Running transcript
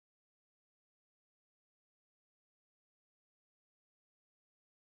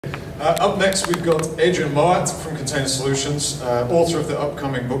Up next, we've got Adrian Mouat from Container Solutions, author of the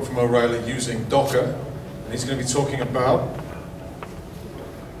upcoming book from O'Reilly, Using Docker. And he's going to be talking about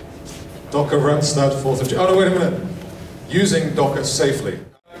Docker Randstad 4th of July. Oh, no, wait a minute. Using Docker safely.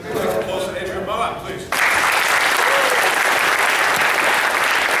 Applause for Adrian Mouat, please.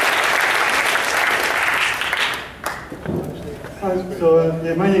 Hi, so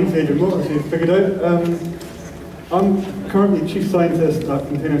yeah, my name is Adrian Mouat, as you've figured out. I'm currently Chief Scientist at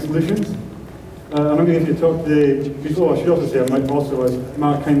Container Solutions. And I'm going to give you a talk today. Before, I should also say, I might also, as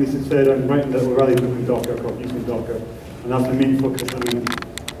Mark kindly said, I'm writing the O'Reilly book in Docker, called Using Docker. And that's the main focus at the minute,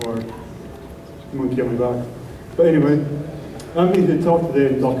 or monkey on my back. But anyway, I'm going to talk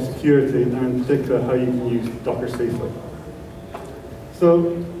today on Docker security, and in particular how you can use Docker safely.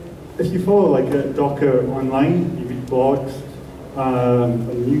 So, if you follow Docker online, you read blogs, and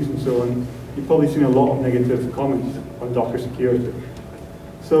news and so on, you've probably seen a lot of negative comments on Docker security.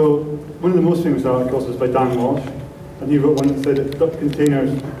 So one of the most famous articles was by Dan Walsh, and he wrote one that said that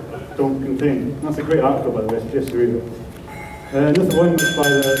containers don't contain. And that's a great article, by the way, I suggest you read it. Another one was by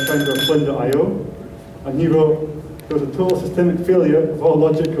the founder of Flynn.io, and he wrote, there was a total systemic failure of all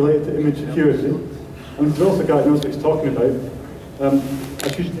logic related to image security. And there's also a guy who knows what he's talking about. I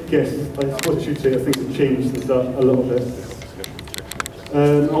should guess, I suppose I should say, I think it's changed since that a little bit.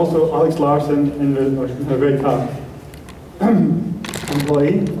 Also, Alex Larson in the Red Hat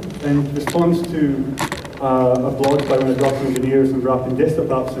employee, in response to a blog by one of the Docker engineers who wrapping desktop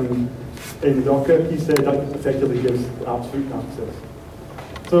apps in Docker, he said that effectively gives absolute access.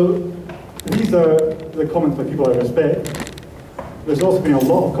 So these are the comments by people I respect. There's also been a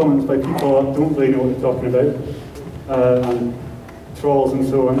lot of comments by people that don't really know what they're talking about, and trolls and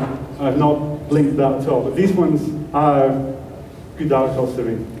so on. I've not linked that at all, but these ones are good articles to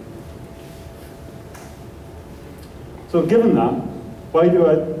read. So given that, why do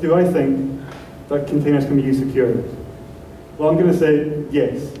I think that containers can be used securely? Well, I'm going to say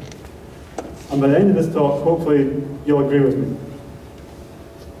yes. And by the end of this talk, hopefully you'll agree with me.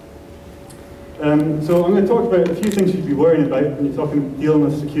 So I'm going to talk about a few things you should be worrying about when you're dealing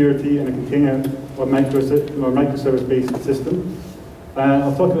with security in a container or microservice-based system.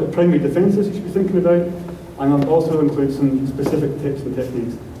 I'll talk about primary defenses you should be thinking about, and I'll also include some specific tips and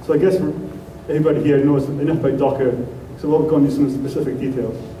techniques. So I guess everybody here knows enough about Docker, so we'll go into some specific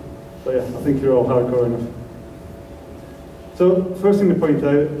details. But yeah, I think you're all hardcore enough. So first thing to point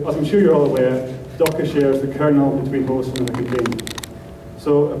out, as I'm sure you're all aware, Docker shares the kernel between hosts and the container.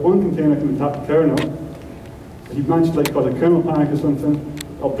 So if one container can attack the kernel, if you manage to cause a kernel panic or something,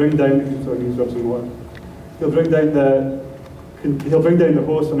 I'll bring down, sorry, I need to grab some water. He'll bring down the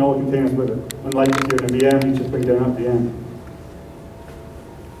host and all the containers with it. Unlike if you're in a VM, you just bring down that VM.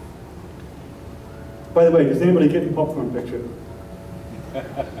 By the way, does anybody get the popcorn picture?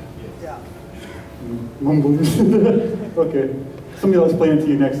 Yeah. Mumbles. Okay. Somebody will explain it to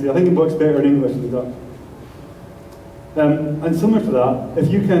you next year. I think it works better in English than that. And similar to that, if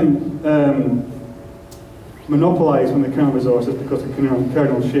you can monopolize one of the kernel resources because the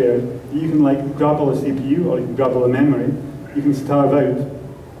kernel is shared, you can grab all the CPU or you can grab all the memory. You can starve out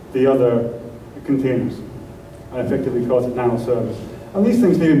the other containers and effectively cause a denial of service. And these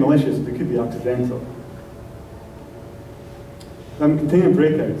things may be malicious, but they could be accidental. Container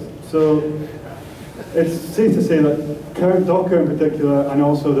breakouts. So it's safe to say that Docker in particular, and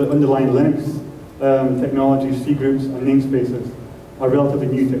also the underlying Linux technologies, C groups and namespaces, are relatively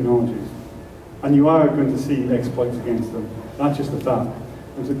new technologies. And you are going to see exploits against them. That's just the fact.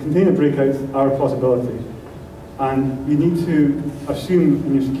 And so container breakouts are a possibility. And you need to assume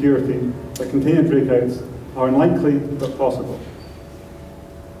in your security that container breakouts are unlikely but possible.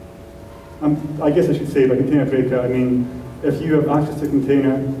 I guess I should say by container breakout, I mean if you have access to a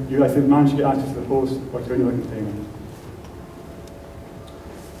container, you either manage to get access to the host or to another container.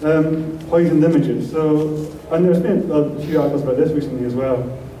 Poisoned images. So, and there's been a few articles about this recently as well.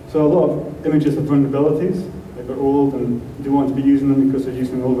 So a lot of images have vulnerabilities, they're old and you don't want to be using them because they're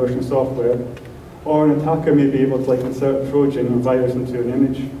using an old version of software. Or an attacker may be able to insert a Trojan or virus into an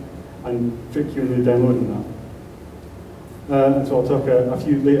image and trick you into downloading that. And so I'll talk a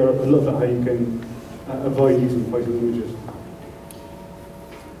little bit how you can avoid using poisoned images.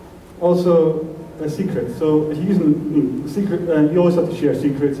 Also, secrets. So if you're using you always have to share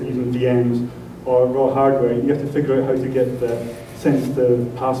secrets using VMs or raw hardware. You have to figure out how to get the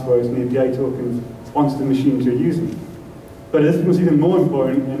sensitive passwords and API tokens onto the machines you're using. But this becomes even more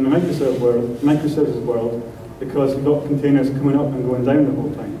important in the microservices world because you've got containers coming up and going down the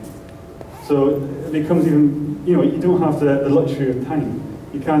whole time. So it becomes even, you don't have the luxury of time.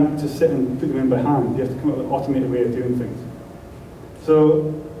 You can't just sit and put them in by hand. You have to come up with an automated way of doing things.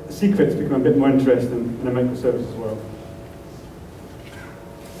 So secrets become a bit more interesting in a microservices world.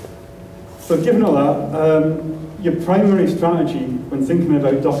 So given all that, your primary strategy when thinking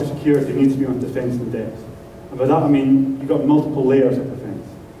about Docker security needs to be on defense in depth. And by that I mean you've got multiple layers of defense.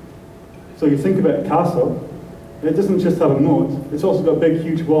 So you think about a castle, it doesn't just have a moat, it's also got big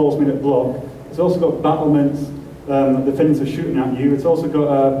huge walls made of block, it's also got battlements that defenders are shooting at you, it's also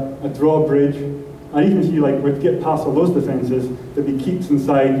got a drawbridge, and even if you were to get past all those defences, there'd be keeps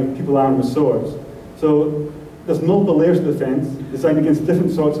inside of people armed with swords. So there's multiple layers of defence designed against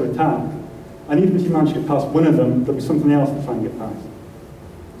different sorts of attack, and even if you manage to get past one of them, there'll be something else to try and get past.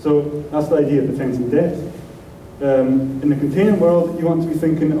 So that's the idea of defence in depth. In the container world, you want to be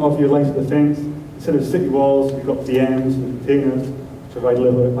thinking of your lines of defence. Instead of city walls, you've got VMs and containers to provide a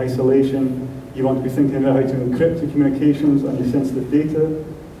level of isolation. You want to be thinking about how to encrypt your communications and your sensitive data.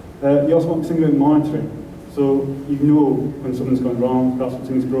 You also want to think about monitoring. So you know when something's gone wrong, perhaps when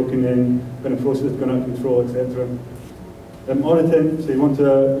something's broken in, when a process has gone out of control, etc. Auditing, so you want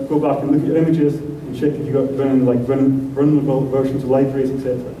to go back and look at your images and check if you've got vulnerable versions of libraries,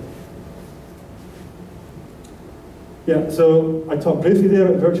 etc. Yeah, so I talked briefly there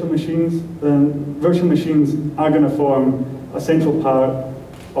about virtual machines. Virtual machines are going to form a central part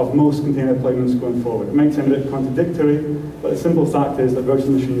of most container deployments going forward. It might sound a bit contradictory, but the simple fact is that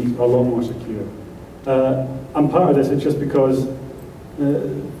virtual machines are a lot more secure. And part of this is just because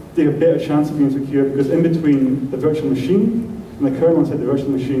they have a better chance of being secure, because in between the virtual machine and the kernel inside the virtual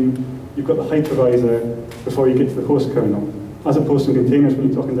machine, you've got the hypervisor before you get to the host kernel, as opposed to containers when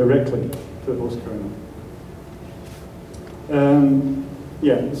you're talking directly to the host kernel.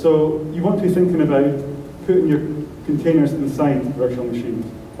 Yeah, so you want to be thinking about putting your containers inside virtual machines,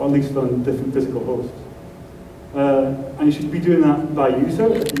 or at least on different physical hosts. And you should be doing that by user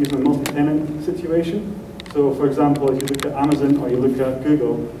if you're using a multi-tenant situation. So for example, if you look at Amazon or you look at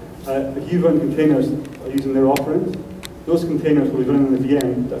Google, if you run containers using their offerings, those containers will be running on the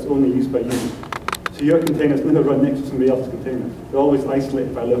VM that's only used by you. So your containers never run next to somebody else's containers. They're always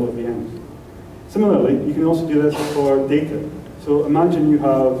isolated by level of VMs. Similarly, you can also do this for data. So imagine you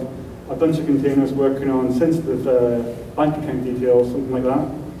have a bunch of containers working on sensitive bank account details, something like that.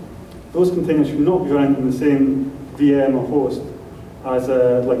 Those containers should not be running on the same VM or host as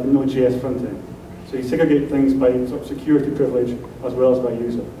like the Node.js frontend. So you segregate things by sort of security privilege as well as by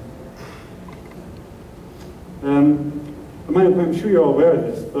user. I'm sure you're all aware of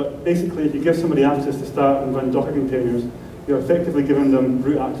this, but basically if you give somebody access to start and run Docker containers, you're effectively giving them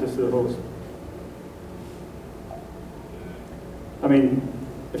root access to the host. I mean,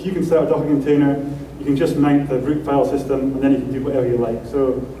 if you can start a Docker container, you can just mount the root file system and then you can do whatever you like.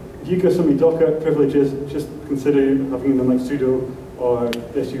 So if you give somebody Docker privileges, just consider having them like sudo or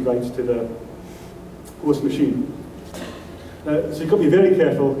SU rights to the host machine. So you've got to be very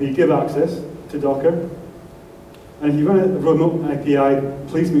careful who you give access to Docker. And if you run a remote API,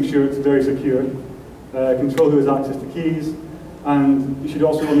 please make sure it's very secure. Control who has access to keys, and you should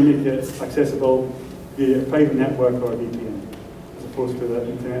also only make it accessible via a private network or a VPN, as opposed to the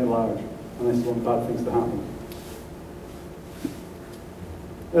internet at large, unless you want bad things to happen.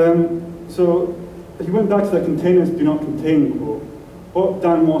 So if you went back to the containers do not contain quote, what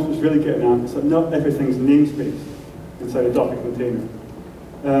Dan Moss was really getting at is that not everything's namespace inside a Docker container.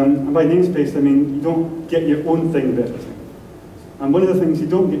 And by namespace, I mean you don't get your own thing of everything. And one of the things you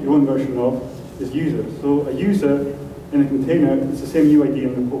don't get your own version of is user. So a user in a container is the same UID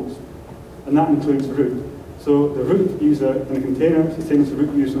in the host. And that includes root. So the root user in a container is the same as the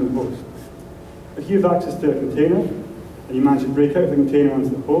root user in the host. If you have access to a container, and you manage to break out of the container onto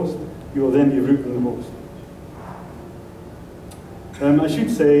the host, you will then be root in the host. I should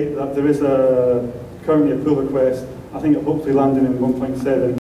say that there is currently a pull request, I think it'll hopefully land in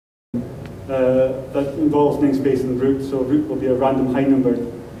 1.7, that involves namespace and root, so root will be a random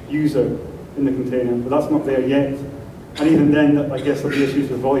high-numbered user in the container, but that's not there yet. And even then, I guess there'll be issues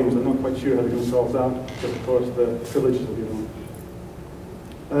with volumes. I'm not quite sure how they're going to solve that, because of course the privileges will be wrong.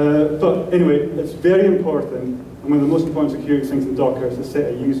 But anyway, it's very important, and one of the most important security things in Docker is to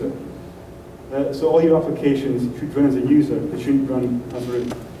set a user. So all your applications should run as a user, they shouldn't run as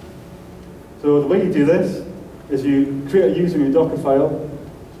root. So the way you do this is you create a user in your Docker file,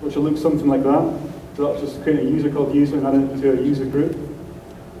 which will look something like that. So that's just create a user called user and add it to a user group.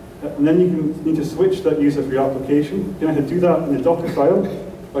 And then you need to switch that user for your application. You can either do that in the Docker file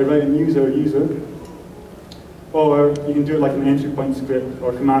by writing user, or you can do it like an entry point script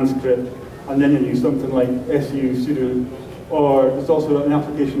or command script, and then you use something like su, sudo, or there's also an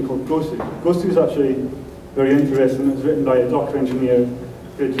application called Gosu. Gosu is actually very interesting. It was written by a Docker engineer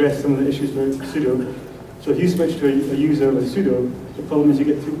to address some of the issues with sudo. So if you switch to a user with sudo, the problem is you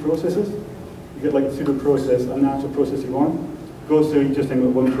get two processes. You get like a sudo process and the actual process you want. Goes through, you just end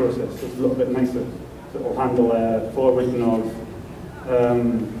with one process, so it's a little bit nicer. So it will handle forwarding of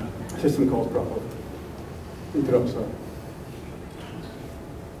system calls properly. Interrupts, sorry.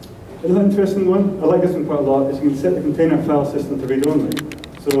 Another interesting one, I like this one quite a lot, is you can set the container file system to read-only.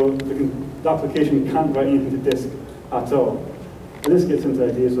 So the application can't write anything to disk at all. And this gets into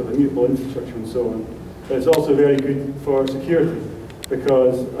ideas of immutable infrastructure and so on. But it's also very good for security,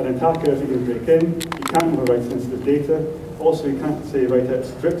 because an attacker, if he can break in, he can't overwrite sensitive data. Also, you can't, say, write a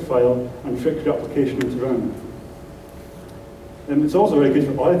script file and trick your application into running it. And it's also very good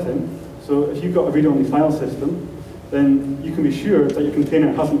for auditing. So if you've got a read-only file system, then you can be sure that your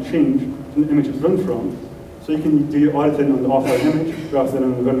container hasn't changed from the image it's run from. So you can do your auditing on the offline image rather than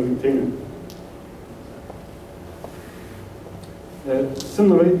on the running container.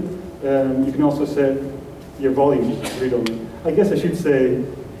 Similarly, you can also set your volume to read-only. I guess I should say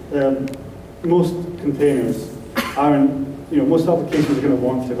most containers aren't, most applications are going to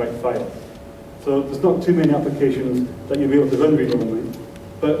want to write files. So there's not too many applications that you'll be able to run read-only,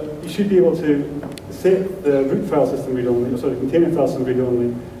 but you should be able to set the root file system read-only, or sorry, the container file system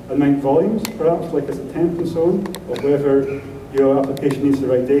read-only, and mount volumes, perhaps, like as a temp and so on, or wherever your application needs to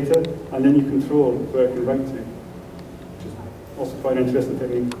write data, and then you control where it can write to, which is also quite an interesting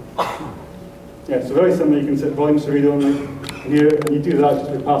technique. Yeah, so very similar, you can set volumes to read-only here, and you do that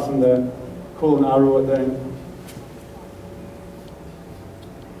just by passing the colon arrow at the end.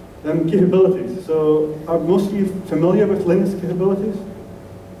 Capabilities. So, are most of you familiar with Linux capabilities?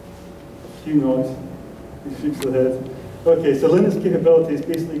 A few nods, a shakes of the head. Okay, so Linux capabilities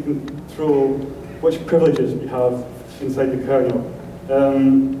basically control which privileges you have inside the kernel.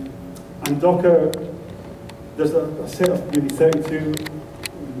 And Docker, there's a set of maybe 32,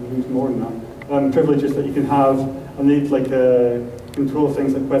 maybe more than that, privileges that you can have, and they like control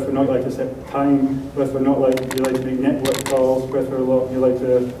things like whether or not you like to set time, whether or not you like to make network calls, whether or not you like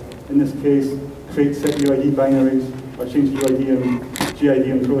to, in this case, create set UID binaries, or change UID and GID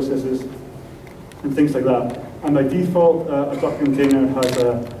and processes, and things like that. And by default, a Docker container has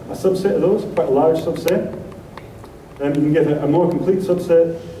a subset of those, quite a large subset. You can get a more complete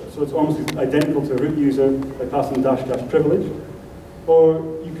subset, so it's almost identical to a root user by passing -- privilege. Or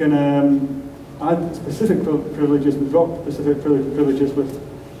you can add specific privileges and drop specific privileges with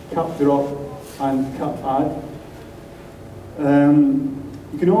cap drop and cap add.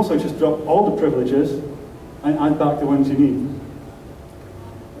 You can also just drop all the privileges and add back the ones you need.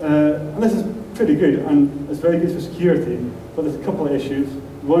 And this is pretty good, and it's very good for security, but there's a couple of issues.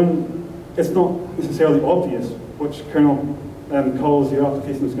 One, it's not necessarily obvious which kernel calls your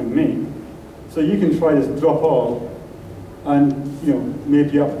application is going to make. So you can try this drop all, and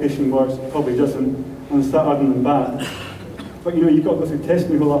maybe your application works, probably doesn't, and start adding them back. But you've got to go through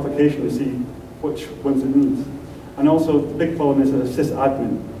testing the whole application to see which ones it needs. And also, the big problem is a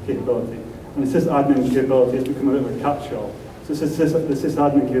sysadmin capability. And the sysadmin capability has become a bit of a catch-all. So the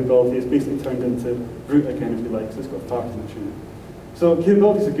sysadmin capability is basically turned into root again, if you like, so it's got targeting tuning. So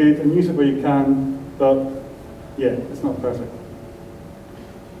capabilities are good, and use it where you can, but yeah, it's not perfect.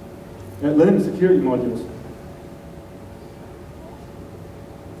 Linux security modules.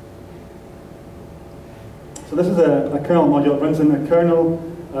 So this is a kernel module that runs in the kernel.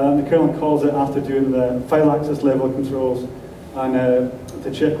 The kernel calls it after doing the file access level controls and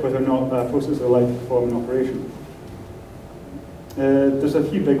to check whether or not processes are allowed to perform an operation. There's a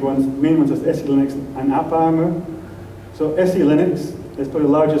few big ones. The main ones are SE Linux and AppArmor. So SE Linux is probably the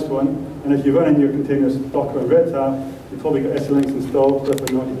largest one, and if you run in your containers Docker and Red Hat, you've probably got SE Linux installed, whether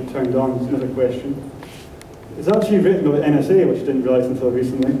or not you can turn it on is another question. It's actually written by the NSA, which I didn't realise until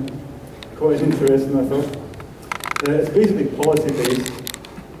recently. Quite interesting, I thought. It's basically policy-based.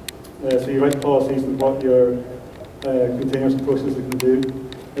 So you write policies and what your containers and processes can do.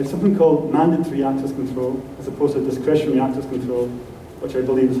 It's something called mandatory access control, as opposed to discretionary access control, which I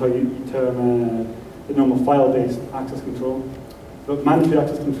believe is how you term the normal file-based access control. But mandatory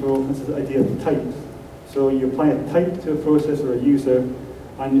access control is the idea of types. So you apply a type to a process or a user,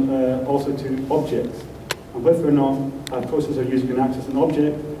 and also to objects. And whether or not a process or user can access an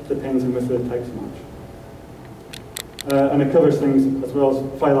object depends on whether the types match. And it covers things, as well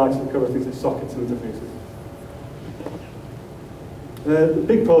as file access, it covers things like sockets and interfaces. The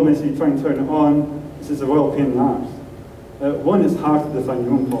big problem is you try and turn it on, this is a royal pain in the arse. One is hard to define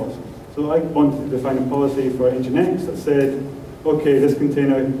your own policy. So I wanted to define a policy for Nginx that said, okay, this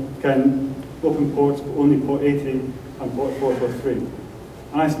container can open ports, but only port 80 and port 443.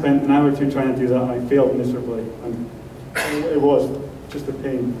 And I spent an hour or two trying to do that, and I failed miserably. And it was just a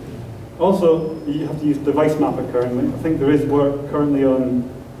pain. Also, you have to use device mapper currently. I think there is work currently on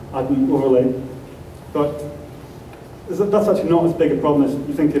adding overlay, but that's actually not as big a problem as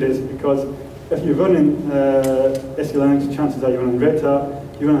you think it is, because if you're running SE Linux, chances are you're running Red Hat.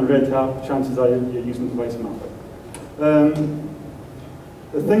 If you're running Red Hat, chances are you're using device mapper.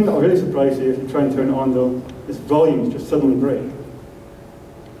 The thing that will really surprise you if you try and turn it on, though, is volumes just suddenly break.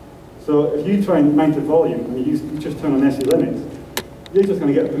 So if you try and mount a volume and you just turn on SE Linux, you're just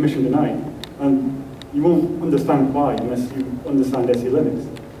going to get a permission denied, and you won't understand why unless you understand SE Linux.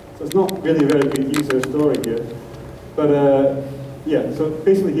 So it's not really a very good user story here. But yeah, so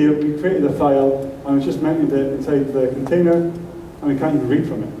basically here we created a file and we just mounted it inside the container, and we can't even read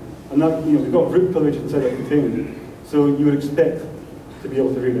from it. And now, you know, we've got root privilege inside that container, so you would expect to be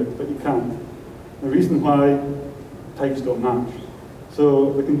able to read it, but you can't. The reason why, types don't match.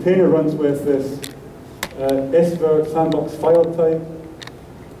 So the container runs with this SVR sandbox file type,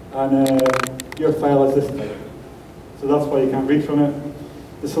 and your file is this type. So that's why you can't read from it.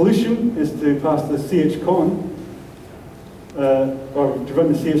 The solution is to pass the chcon, or to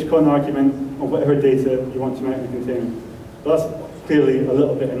run the chcon argument on whatever data you want to mount in the container. But that's clearly a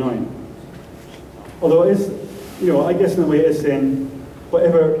little bit annoying. Although it is, you know, I guess in a way it is saying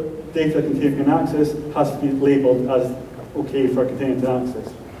whatever data a container can access has to be labeled as okay for a container to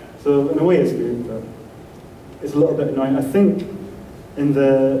access. So in a way it's good, but it's a little bit annoying. I think in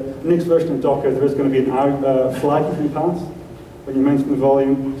the next version of Docker there is going to be a flag you can pass when you're mounting the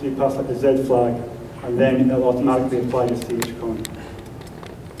volume, so you pass like the Z flag, and then it'll automatically apply the chcon.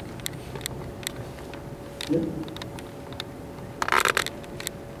 Yeah.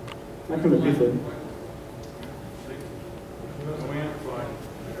 I can repeat it.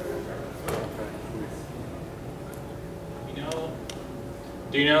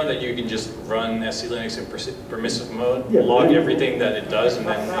 Do you know that you can just run SE Linux in permissive mode, Yeah, log everything that it does, and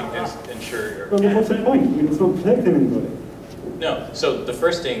then ensure your... Well, what's the point? I mean, it's not protecting anybody. No, so the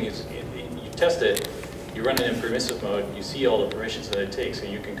first thing is you test it, you run it in permissive mode, you see all the permissions that it takes,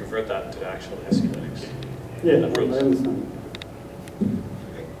 and you can convert that to actual SE Linux. Yeah, I understand.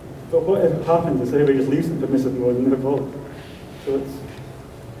 But what if it happens is everybody just leaves in permissive mode and never vote? So it's...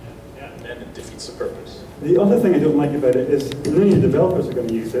 And it defeats the purpose. The other thing I don't like about it is none of your developers are going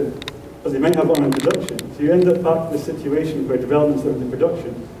to use it, but they might have it on in production. So you end up back to the situation where development's going to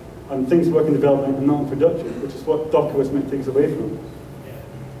production, and things work in development and not in production, which is what Docker was meant to take us away from.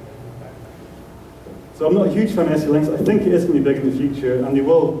 So I'm not a huge fan of SE Linux. I think it is going to be big in the future, and they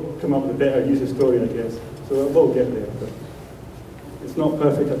will come up with a better user story, I guess. So it will get there, but it's not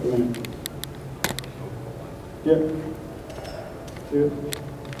perfect at the minute. Yeah. Good.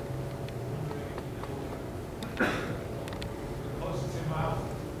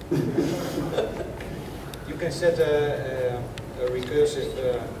 You can set a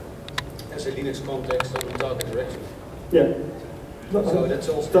recursive as a Linux context on the target directory. Yeah. So that's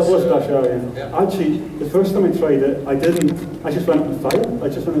also that was Dash, yeah. Yeah. Actually, the first time I tried it, I just ran up the file. I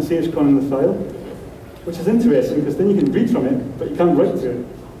just ran a chcon in the file, which is interesting because then you can read from it, but you can't write to it.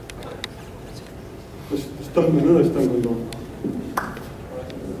 There's another stumbling block.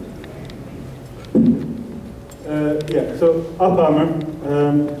 Yeah, so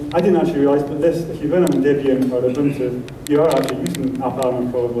AppArmor, I didn't actually realize, but this, if you run on Debian or Ubuntu, you are actually using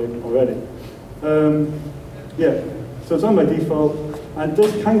AppArmor probably already. Yeah, so it's on by default, and it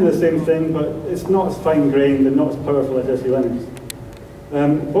does kind of the same thing, but it's not as fine-grained and not as powerful as SE Linux.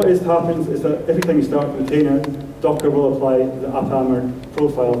 What happens is that every time you start a container, Docker will apply the AppArmor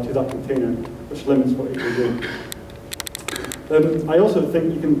profile to that container, which limits what it can do. I also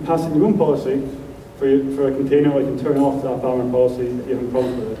think you can pass in your own policy for a container, or you can turn off the AppArmor policy if you have a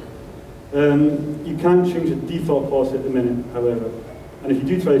problem with it. You can't change the default policy at the minute, however. And if you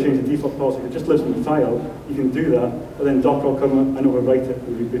do try to change the default policy, if it just lives in the file, you can do that, but then Docker will come and overwrite it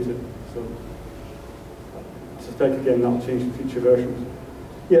and reboot it. So I suspect, again, that'll change in future versions.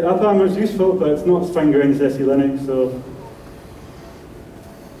 Yeah, AppArmor is useful, but it's not as fine-grained as SE Linux, so...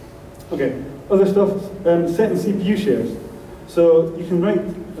 Okay, other stuff, setting CPU shares. So you can write,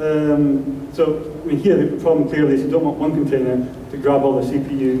 I mean, here the problem clearly is you don't want one container to grab all the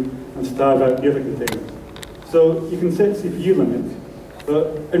CPU and starve out the other containers. So you can set CPU limits,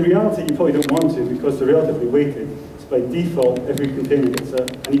 but in reality you probably don't want to because they're relatively weighted. So by default, every container gets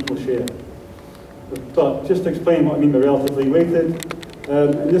an equal share. But just to explain what I mean by relatively weighted,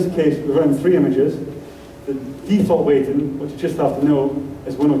 in this case we're running 3 images. The default weighting, what you just have to know,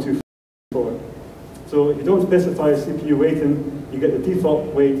 is 1024. So if you don't specify CPU weighting, you get the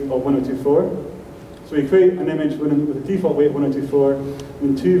default weight of 1024. So we create an image with a default weight of 1024,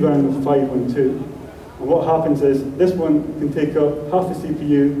 and 2 running with 512. And what happens is, this one can take up half the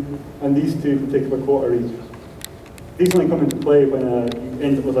CPU, and these two can take up a quarter each. These only come into play when you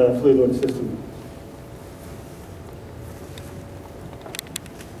end up with a fully loaded system.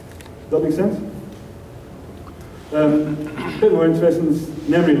 Does that make sense? A bit more interesting is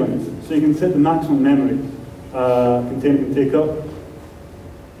memory limits. So you can set the maximum memory a container can take up,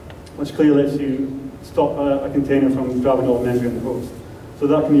 which clearly lets you stop a container from grabbing all the memory on the host. So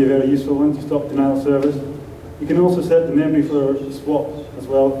that can be a very useful one to stop denial of service. You can also set the memory for swap as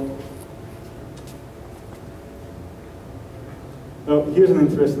well. Here's an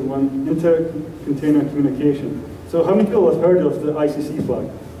interesting one, inter-container communication. So how many people have heard of the ICC flag?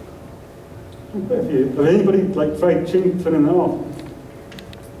 Quite a few. Have anybody tried turning that off?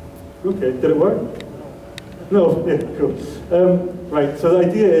 Okay, did it work? No, yeah, cool. Right, so the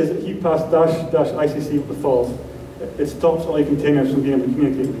idea is if you pass --ICC with the false, it stops all your containers from being able to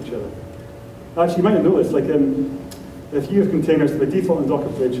communicate with each other. Actually, you might have noticed, if you have containers, by default in Docker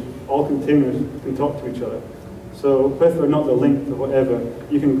Bridge, all containers can talk to each other. So whether or not they're linked or whatever,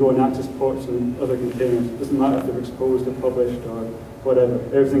 you can go and access ports and other containers. It doesn't matter if they're exposed or published or whatever.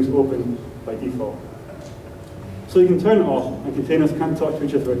 Everything's open by default. So you can turn it off, and containers can't talk to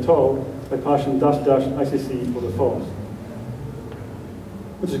each other at all by passing --ICC for the false.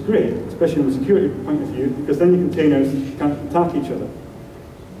 Which is great, especially from a security point of view, because then your containers can't attack each other.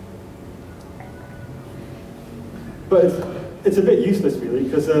 But it's a bit useless, really,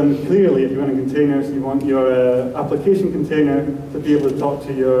 because clearly, if you're running containers, you want your application container to be able to talk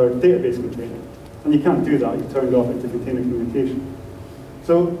to your database container. And you can't do that, you've turned off into container communication.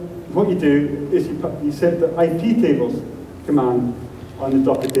 So what you do is you set the IP tables command on the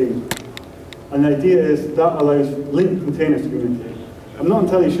Docker daemon. And the idea is that allows linked containers to communicate. I'm not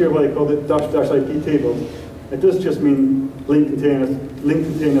entirely sure why they called it --IP tables. It does just mean linked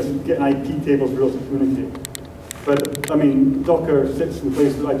containers get IP tables for us to communicate. But I mean, Docker sits in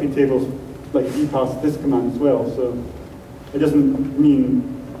place with IP tables, like you pass this command as well, so it doesn't mean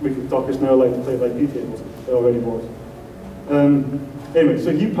Docker's now allowed to play with IP tables. It already was. Anyway, so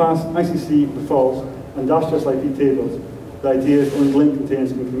you pass ICC with false and --IP tables. The idea is only linked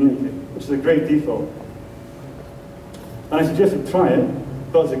containers can communicate, which is a great default. And I suggest you try it,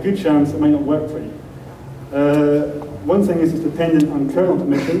 but there's a good chance it might not work for you. One thing is it's dependent on kernel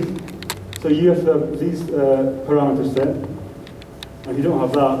permissions. So you have to have these parameters set. And if you don't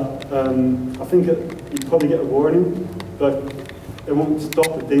have that, I think you'd probably get a warning, but it won't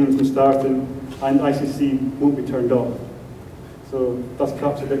stop the daemon from starting, and ICC won't be turned off. So that's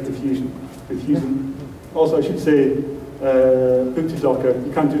perhaps a bit confusing. Also, I should say, boot to Docker.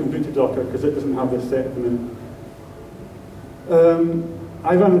 You can't do it in boot to Docker because it doesn't have this set at the minute.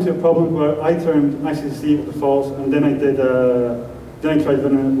 I ran into a problem where I turned ICC with the false, and then I tried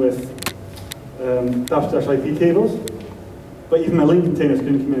running it with --IP tables, but even my link containers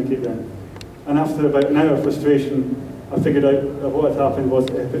couldn't communicate then. And after about an hour of frustration, I figured out that what had happened was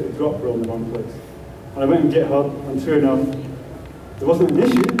I put the drop rule in the wrong place. And I went on GitHub, and sure enough, there wasn't an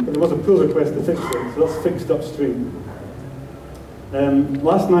issue, but there was a pull request to fix it, so that's fixed upstream.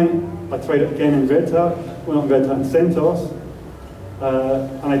 Last night, I tried it again in Red Hat, well not Red Hat, in CentOS,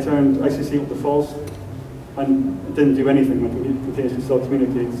 and I turned ICC with the false, and it didn't do anything. My containers could still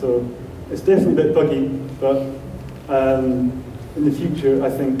communicate, so it's definitely a bit buggy, but in the future, I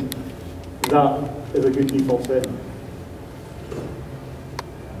think that is a good default setting.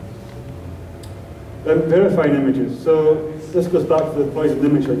 Verifying images. So this goes back to the poisoned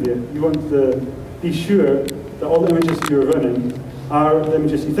image idea. You want to be sure that all the images you're running are the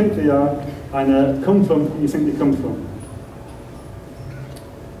images you think they are, and come from who you think they come from.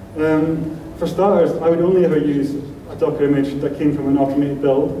 For starters, I would only ever use a Docker image that came from an automated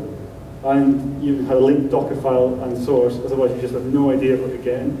build, and you had a linked Docker file and source, otherwise you just have no idea what you're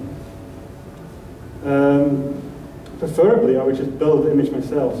getting. Preferably, I would just build the image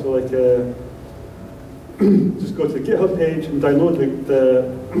myself. So just go to the GitHub page and download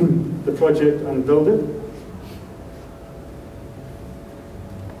the project and build it.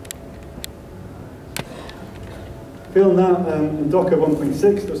 Failing that, in Docker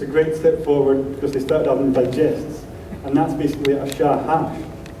 1.6, there's a great step forward because they started having digests, and that's basically a SHA hash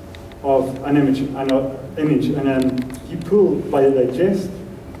of an image, and you pull by the digest,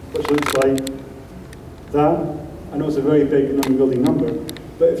 which looks like that. I know it's a very big and unwieldy number,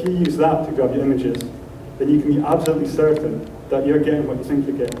 but if you use that to grab your images, then you can be absolutely certain that you're getting what you think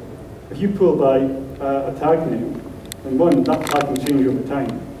you're getting. If you pull by a tag name, then one, that tag can change over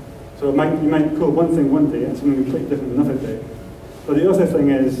time. So you might pull one thing one day and something completely different another day. But the other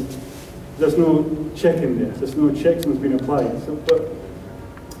thing is, there's no check in there. There's no checksums being applied. So, but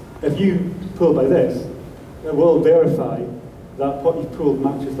if you pull by this, it will verify that what you've pulled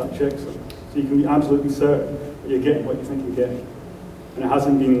matches that checksum. So you can be absolutely certain that you're getting what you think you're getting. And it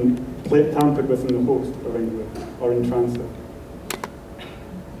hasn't been tampered with in the host or anywhere, or in transit.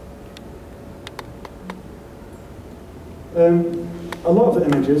 A lot of the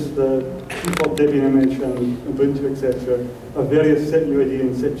images, the default Debian image and Ubuntu, etc., have various setuid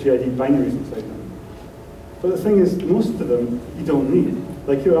and setgid binaries inside them. But the thing is, most of them you don't need.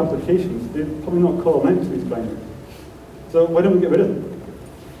 Like your applications, they probably not call them out to these binaries. So why don't we get rid of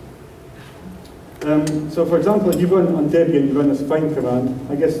them? So for example, if you run on Debian, you run this find command.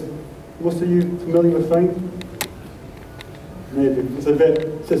 I guess most of you familiar with find? Maybe. It's a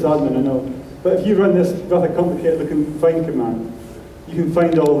bit sysadmin, I know. But if you run this rather complicated looking find command, you can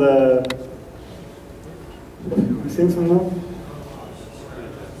find all the... Are you saying something now?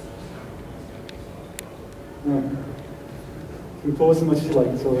 No. You can pause as much as you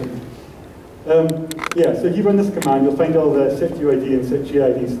like, so... yeah, so if you run this command, you'll find all the setuid and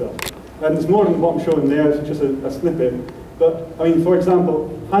setgid stuff. And there's more than what I'm showing there, it's just a snippet. But, I mean, for example,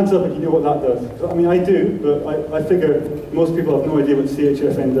 hands up if you know what that does. I mean, I do, but I figure most people have no idea what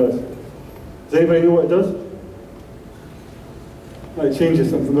chfn does. Does anybody know what it does? Oh, it changes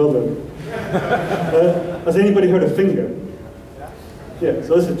something, well done. Has anybody heard of finger? Yeah,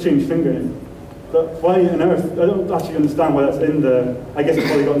 so this is change fingernames. But why on earth? I don't actually understand why that's in the... I guess it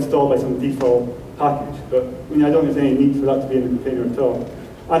probably got installed by some default package, but I mean, I don't think there's any need for that to be in the container at all.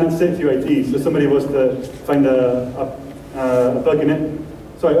 And it's setuid, so somebody was to find a bug in it.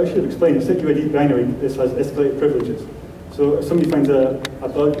 Sorry, I should explain. A setuid binary has escalated privileges. So if somebody finds a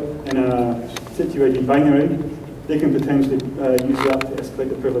bug in a setuid binary, they can potentially use that to escalate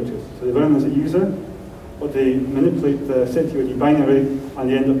the privileges. So they run as a user, but they manipulate the setuid binary, and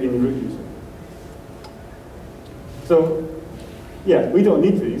they end up being the root user. So, yeah, we don't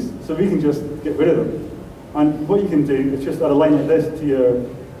need these, so we can just get rid of them. And what you can do is just add a line like this to your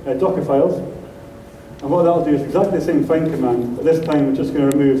Docker files. And what that'll do is exactly the same find command, but this time we're just going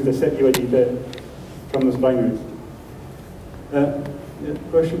to remove the setuid bit from those binaries. Yeah,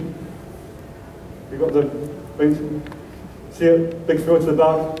 question? You got the right? See it? Big throw to the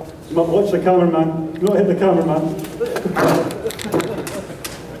back. Watch the cameraman. Do not hit the cameraman.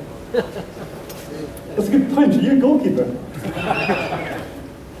 That's a good punch. Are you a goalkeeper?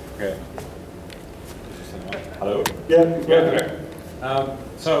 Okay. Hello? Yeah.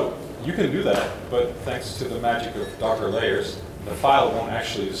 So you can do that, but thanks to the magic of Docker layers, the file won't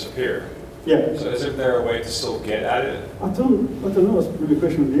actually disappear. Yeah. So is there a way to still get at it? I don't know. That's maybe a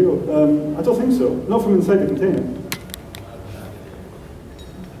question for you. I don't think so. Not from inside the container.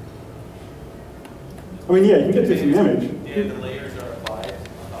 I mean, yeah, you can get to some image. Yeah, the layers are applied on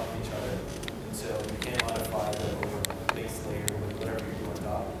top of each other, and so you can't modify the base layer with whatever you do on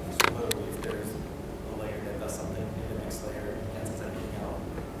top. So literally, if there's a layer that does something in the next layer and cancels everything out,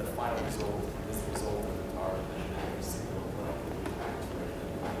 the final result is the result of the power that every single collectively acts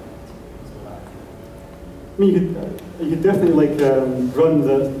for it. I mean, you could definitely like run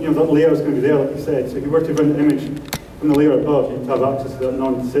the, that layer is going to be there, like you said. So if you were to run the image from the layer above, you'd have access to that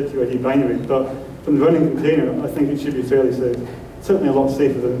non-setuid binary. But from the running container, I think it should be fairly safe. Certainly a lot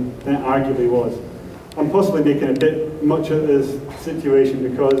safer than it arguably was. I'm possibly making a bit much of this situation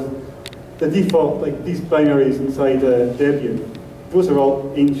because the default, like these binaries inside Debian, those are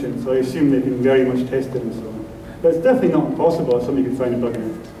all ancient, so I assume they've been very much tested and so on. But it's definitely not impossible if somebody could find a bug in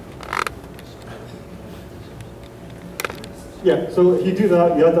it. Yeah, so if you do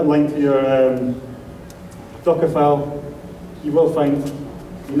that, you add that line to your Docker file, you will find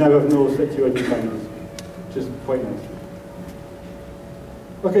you now have no setuid binaries, which is quite nice.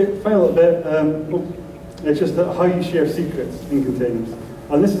 Okay, final bit. It's just how you share secrets in containers.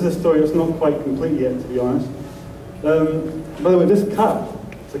 And this is a story that's not quite complete yet, to be honest. By the way, this cat,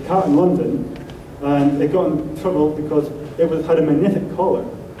 it's a cat in London, and it got in trouble because it had a magnetic collar,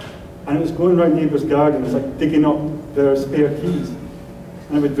 and it was going around neighbours' gardens, like digging up their spare keys.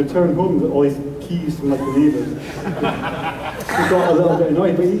 And it would return home with all these keys from like the neighbours. He got a little bit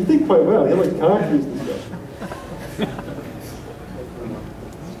annoyed, but he did quite well. He had like car keys and stuff.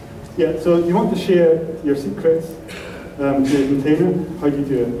 Yeah, so you want to share your secrets to your container. How do you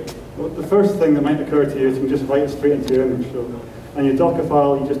do it? Well, the first thing that might occur to you is you can just write it straight into your image. So, and your Docker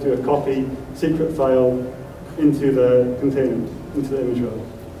file, you just do a copy secret file into the container, into the image rather.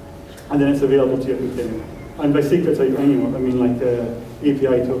 And then it's available to your container. And by secrets, I mean like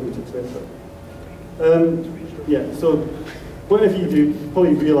API tokens, etc. Yeah, so whatever you do, you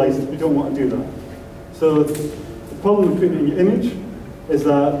probably realize that you don't want to do that. So the problem with putting it in your image is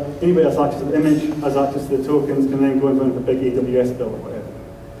that anybody has access to the image, has access to the tokens, can then go and run a big AWS bill or whatever.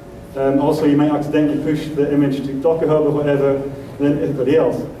 Also, you might accidentally push the image to Docker Hub or whatever, and then everybody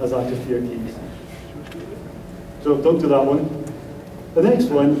else has access to your keys. So don't do that one. The next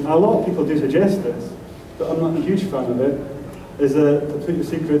one, a lot of people do suggest this, but I'm not a huge fan of it, is to put your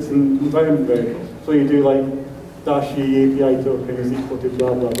secrets in environment variables. So you do like -e API token is equal to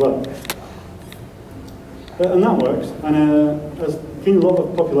blah blah blah. And that works, and has gained a lot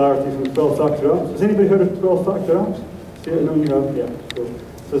of popularity from 12-factor apps. Has anybody heard of 12-factor apps? See it? No, you have? Yeah, cool.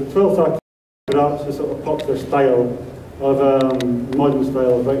 So 12-factor apps is sort of popular style of modern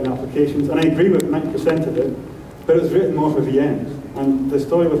style of writing applications, and I agree with 90% of it, but it's written more for VMs, and the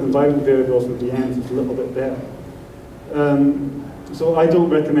story with environment variables and VMs is a little bit better. So I don't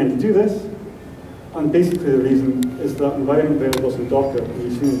recommend you do this, and basically the reason is that environment variables in Docker can be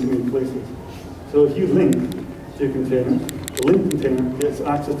seen in too many places. So if you link to your container, the link container gets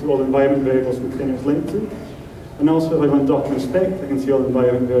access to all the environment variables the container is linked to, and also if I run docker inspect, I can see all the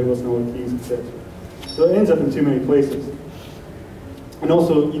environment variables and all the keys, etc. So it ends up in too many places. And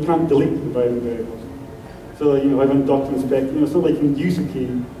also, you can't delete environment variables. So, you know, I run docker inspect, you know, it's not like you can use a key,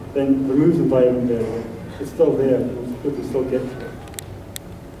 then remove the environment variable. It's still there, you can still get to it.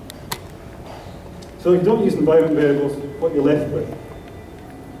 So if you don't use environment variables, what you're left with?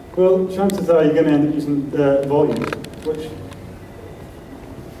 Well, chances are you're going to end up using volumes, which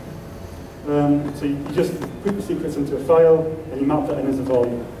so you just put the secrets into a file and you map that in as a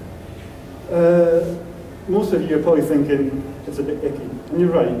volume. Most of you are probably thinking it's a bit icky, and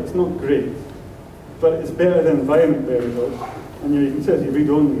you're right, it's not great, but it's better than environment variables, and you can set it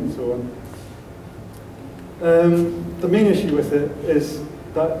read-only and so on. The main issue with it is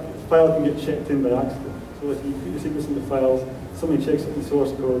that the file can get checked in by accident. So if you put your secrets into files, somebody checks it in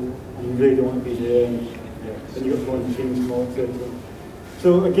source code, and you really don't want to be there, and then you've got to go and change them all, etc.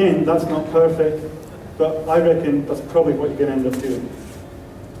 So again, that's not perfect, but I reckon that's probably what you're going to end up doing.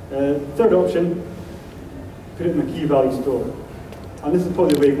 Third option, put it in a key value store. And this is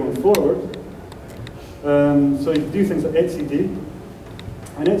probably the way going forward. So you can do things like etcd.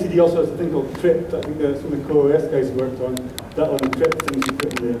 And etcd also has a thing called crypt. I think some of the CoreOS guys worked on. That will encrypt things you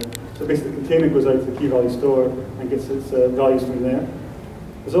put in there. So basically the container goes out to the key value store and gets its values from there.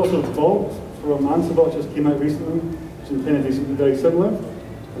 There's also Vault from Ansible, just came out recently, which is intended to do something very similar.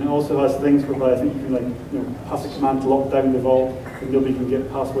 And it also has things whereby I think you can pass a command to lock down the vault and nobody can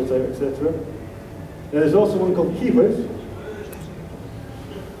get passwords out, etc. There's also one called KeyWiz.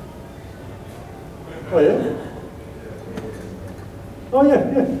 Oh yeah? Oh yeah,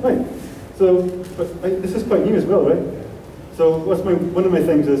 right. So, this is quite new as well, right? So one of my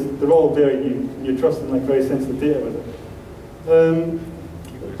things is they're all very new. You're trusting like very sensitive data with it.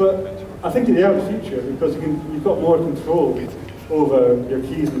 But I think they are the future because you've got more control over your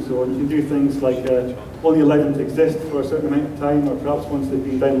keys and so on. You can do things like only allow them to exist for a certain amount of time, or perhaps once they've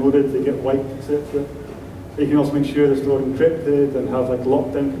been downloaded, they get wiped, etc. You can also make sure they're stored encrypted and have like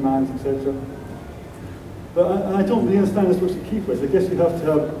lockdown commands, etc. But I don't really understand this much to keep with. I guess you have to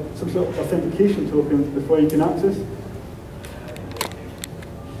have some sort of authentication token before you can access.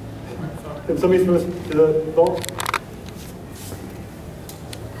 Can somebody throw us to the box?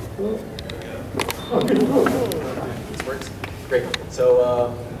 Oh, good. This works. Great.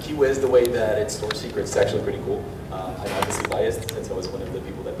 So KeyWiz, the way that it stores secrets, is actually pretty cool. I'm obviously biased since I was one of the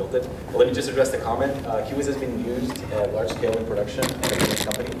people that built it. But let me just address the comment. KeyWiz has been used at large scale in production at a big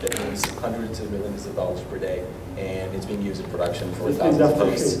company that moves hundreds of millions of dollars per day, and it's being used in production for thousands of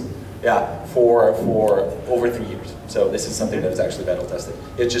hosts. Yeah, for over 3 years. So this is something that is actually battle tested.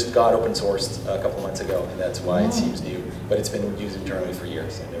 It just got open sourced a couple months ago, and that's why it seems new. But it's been used internally for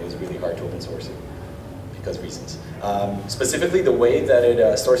years, and it was really hard to open source it because of reasons. Specifically, the way that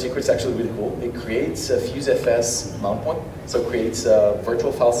it stores secrets is actually really cool. It creates a FuseFS mount point, so it creates a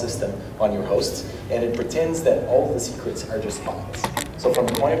virtual file system on your hosts, and it pretends that all of the secrets are just files. So from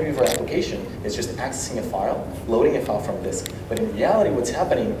the point of view of our application, it's just accessing a file, loading a file from disk. But in reality, what's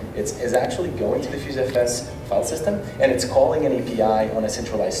happening is actually going to the FuseFS file system, and it's calling an API on a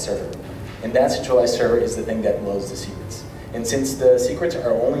centralized server. And that centralized server is the thing that loads the secrets. And since the secrets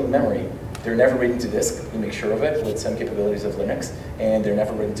are only in memory, they're never written to disk. We make sure of it with some capabilities of Linux, and they're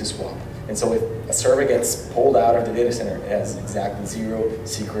never written to swap. And so if a server gets pulled out of the data center, it has exactly 0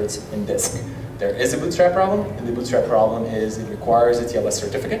 secrets in disk. There is a bootstrap problem, and the bootstrap problem is it requires a TLS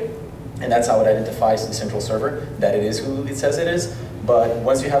certificate, and that's how it identifies the central server, that it is who it says it is. But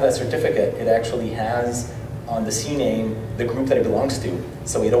once you have that certificate, it actually has on the CNAME the group that it belongs to,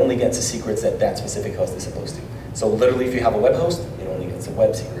 so it only gets the secrets that that specific host is supposed to. So literally, if you have a web host, it only gets the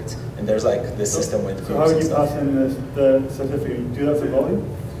web secrets. And there's like this system with groups. So how do you pass in the certificate? You do that for volume?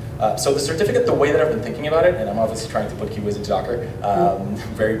 So the certificate, the way that I've been thinking about it, and I'm obviously trying to put QWiz into Docker,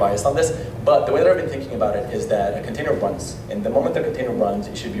 very biased on this, but the way that I've been thinking about it is that a container runs, and the moment the container runs,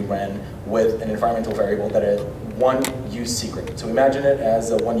 it should be ran with an environmental variable that is one use secret. So imagine it as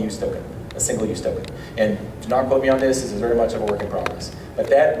a one use token, a single use token. And do not quote me on this is very much of a work in progress. But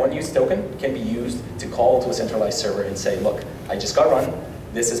that one use token can be used to call to a centralized server and say, look, I just got run,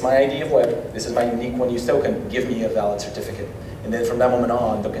 this is my ID of web, this is my unique one use token, give me a valid certificate. And then from that moment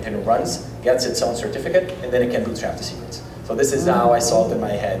on, the container runs, gets its own certificate, and then it can bootstrap the secrets. So this is how I solved in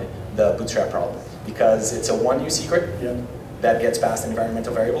my head the bootstrap problem. Because it's a one-use secret that gets past an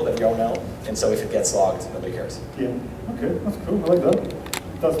environmental variable that we all know, and so if it gets logged, nobody cares. Yeah, okay, that's cool, I like that.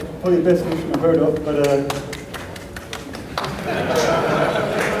 That's probably the best solution I've heard of, but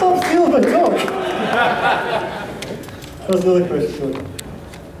stop stealing my talk! That's the other question.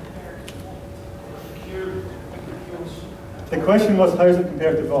 The question was, how does it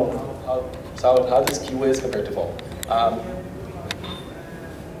compare to Vault? So how does QWiz compare to Vault?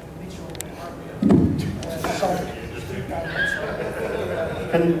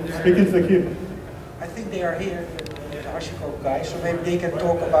 Can you speak into the queue? I think they are here, the Archicode guys, so maybe they can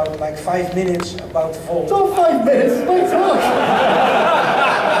talk about like 5 minutes about Vault. Not 5 minutes, my talk!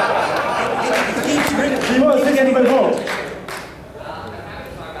 Do you want to say anything about Vault?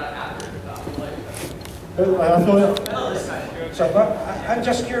 So I'm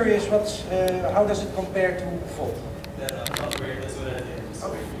just curious, how does it compare to Vault?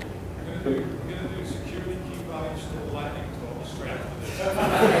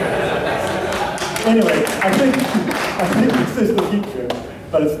 Anyway, I think this is the future,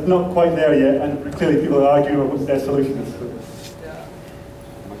 but it's not quite there yet, and clearly people are arguing about what their solution is. So.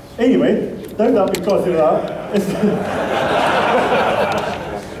 Anyway, now that we've got through that,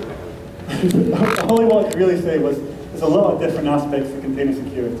 all I wanted to really say was there's a lot of different aspects to container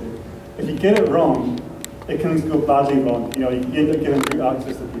security. If you get it wrong, it can go badly wrong. You know, you end up giving root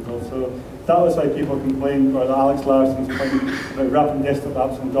access to people. So that was why people complained, or Alex Larson's complained about wrapping desktop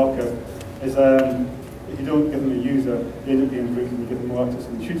apps on Docker, is if you don't give them a user, they end up being root and you give them more access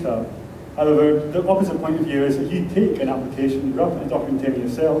than you should have. However, the opposite point of view is if you take an application, you wrap it in a Docker container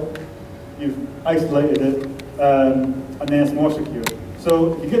yourself, you've isolated it, and then it's more secure.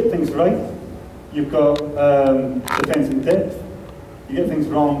 So you get things right, you've got defense in depth. You get things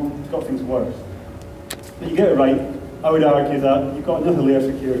wrong, you've got things worse. But you get it right, I would argue that you've got another layer of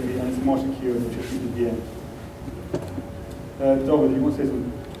security and it's more secure than just using VM. Doug, do you want to say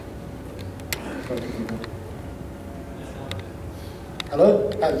something? Hello?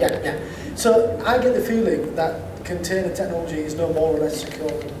 Yeah. So I get the feeling that container technology is no more or less secure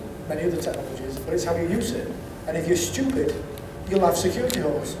than many other technologies, but it's how you use it. And if you're stupid, you'll have security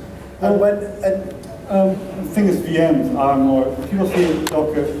holes. And the thing is, VMs are more, people see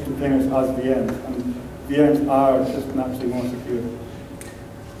Docker containers as VMs, and VMs are just naturally more secure.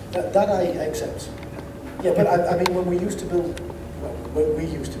 That I accept. Yeah, but I mean, when I used to build,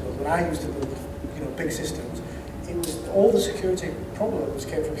 big systems, it was all the security problems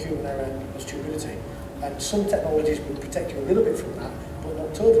came from human error and stupidity. And some technologies would protect you a little bit from that, but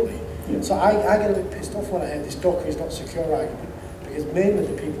not totally. Yeah. So I get a bit pissed off when I hear this Docker is not secure argument, because mainly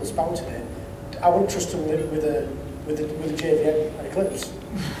the people spouting it, I wouldn't trust them with a JVM and Eclipse.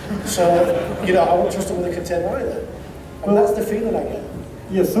 So, I wouldn't trust them with a container either. And that's the feeling I get.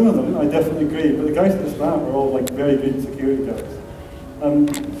 Yeah, some of them, I definitely agree, but the guys at the start were all like very good security guys.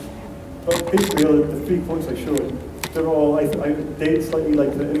 But basically, the 3 points I showed, they're all, I date slightly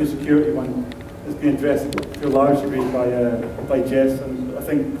like the image security one has been addressed to a large degree by Jess, and I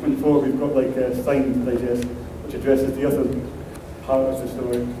think going forward we've got like signed by Jess, which addresses the other part of the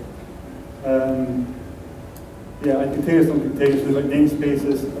story. Yeah, and containers on containers, there's like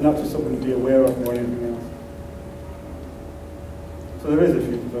namespaces, and that's just something to be aware of more than anything else. So there is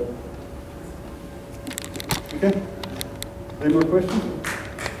issues, but okay. Any more questions?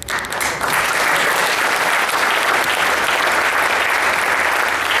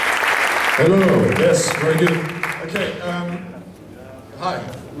 Hello, yes, very good. Okay, hi.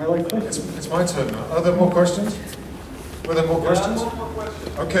 It's my turn now. Are there more questions? Were there more questions?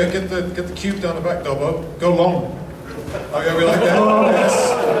 Okay, get the cube down the back, Dobbo. Go long. Oh, yeah, we like that?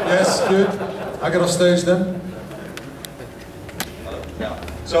 Yes, good. I get off stage then.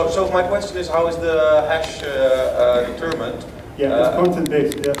 So my question is, how is the hash determined? Yeah, it's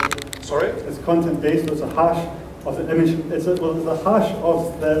content-based, yeah. Sorry? It's content-based, so it's a hash of the image, it's a hash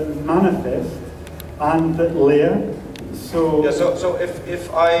of the manifest and the layer. So yeah, so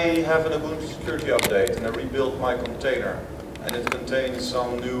if I have an Ubuntu security update and I rebuild my container, and it contains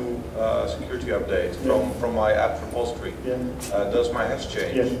some new security update from my app repository. Does my hash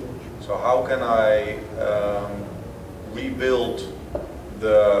change? Yes. So how can I rebuild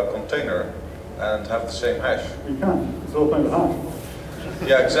the container and have the same hash? You can't. It's all about the hash.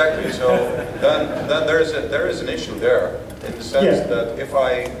 Yeah, exactly. So then there is an issue there, in the sense that if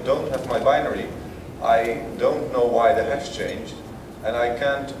I don't have my binary, I don't know why the hash changed, and I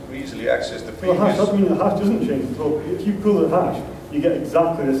can't easily access the previous. Well, hash doesn't mean the hash doesn't change. So if you pull the hash, you get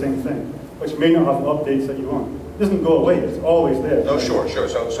exactly the same thing, which may not have the updates that you want. It doesn't go away. It's always there. No, sure.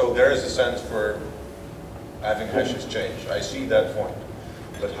 So there is a sense for having hashes change. I see that point.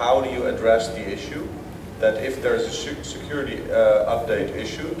 But how do you address the issue that if there's a security update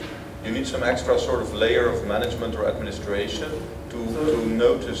issued, you need some extra sort of layer of management or administration to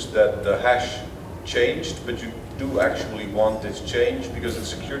notice that the hash changed, but you do actually want this change because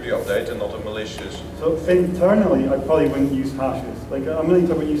it's a security update and not a malicious. So internally, I probably wouldn't use hashes. Like I'm really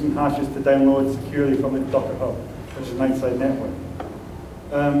talking about using hashes to download securely from the Docker Hub, which is an outside network.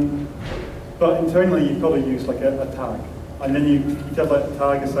 But internally, you probably use like a tag, and then you have like a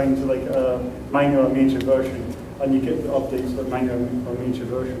tag assigned to like a minor or major version, and you get the updates for minor or major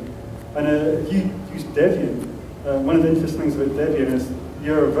version. And if you use Debian, one of the interesting things about Debian is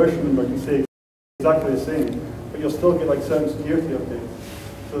your version number can say exactly the same, but you'll still get like certain security updates.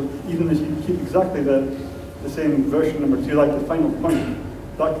 So even if you keep exactly the same version number to like the final point,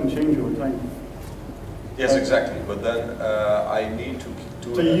 that can change over time. Yes, exactly. But then I need to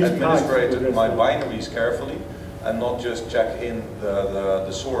So administrate my binaries carefully and not just check in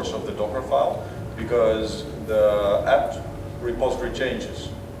the source of the Docker file, because the app repository changes.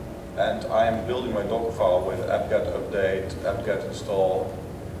 And I am building my Docker file with apt-get update, apt-get install,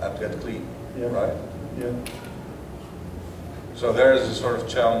 apt-get clean, right? Yeah. So there is a sort of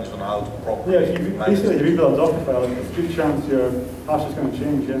challenge on how to properly if you basically rebuild a Docker file, there's a good chance your hash is going to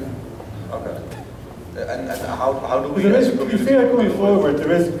change, Okay. And how do we as a community? To be fair, going forward,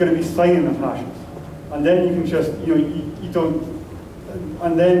 there is going to be signing of hashes. And then you can just, you don't,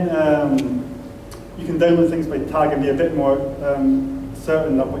 and then you can download things by tag and be a bit more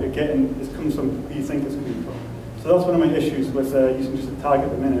certain that what you're getting comes from who you think it's coming from. So that's one of my issues with using just a tag at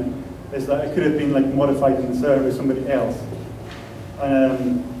the minute, is that it could have been like modified in the server by somebody else.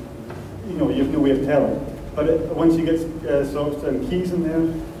 And you have no way of telling. But once you get sort of keys in there,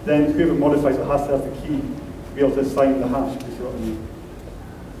 then whoever modifies it has to have the key to be able to assign the hash, if you see what I mean.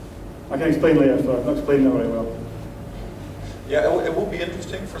 I can explain later, so I'm not explaining that very well. Yeah, it will be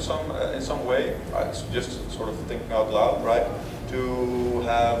interesting for some, in some way, just sort of thinking out loud, right? To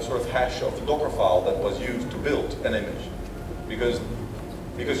have sort of hash of the Docker file that was used to build an image. Because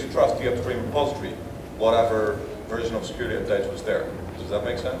you trust the upstream repository, whatever version of security update was there. Does that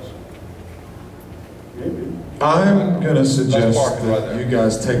make sense? Maybe. I'm going to suggest that you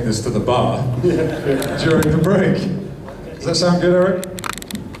guys take this to the bar during the break. Does that sound good, Eric?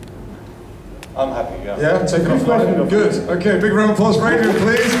 I'm happy, yeah. Yeah, take it off. Good. Okay, big round of applause for Adrian,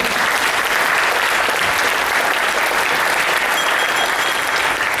 please.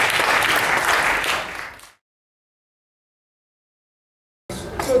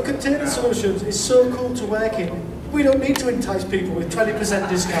 So container solutions is so cool to work in. We don't need to entice people with 20%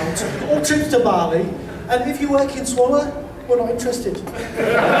 discounts or trips to Bali. And if you work in Swallow, we're not interested.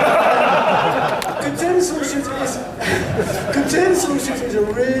 Container Solutions is a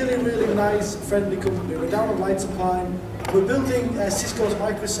really, really nice, friendly company. We're down on Light Supply. We're building Cisco's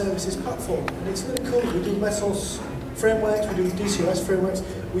microservices platform, and it's really cool. We do Mesos frameworks, we do DCOS frameworks,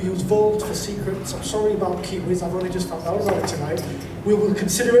 we use Vault for secrets. I'm sorry about Kiwis, I've only just found out about it tonight. We will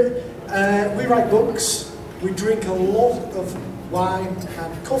consider it. We write books, we drink a lot of wine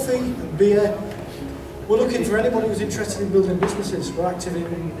and coffee and beer. We're looking for anybody who's interested in building businesses. We're active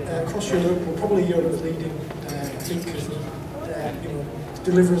in across Europe. We're probably Europe's leading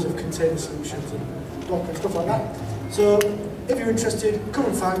deliverers of container solutions and Docker and stuff like that. So if you're interested, come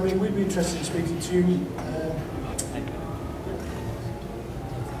and find me. We'd be interested in speaking to you.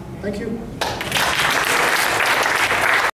 Thank you.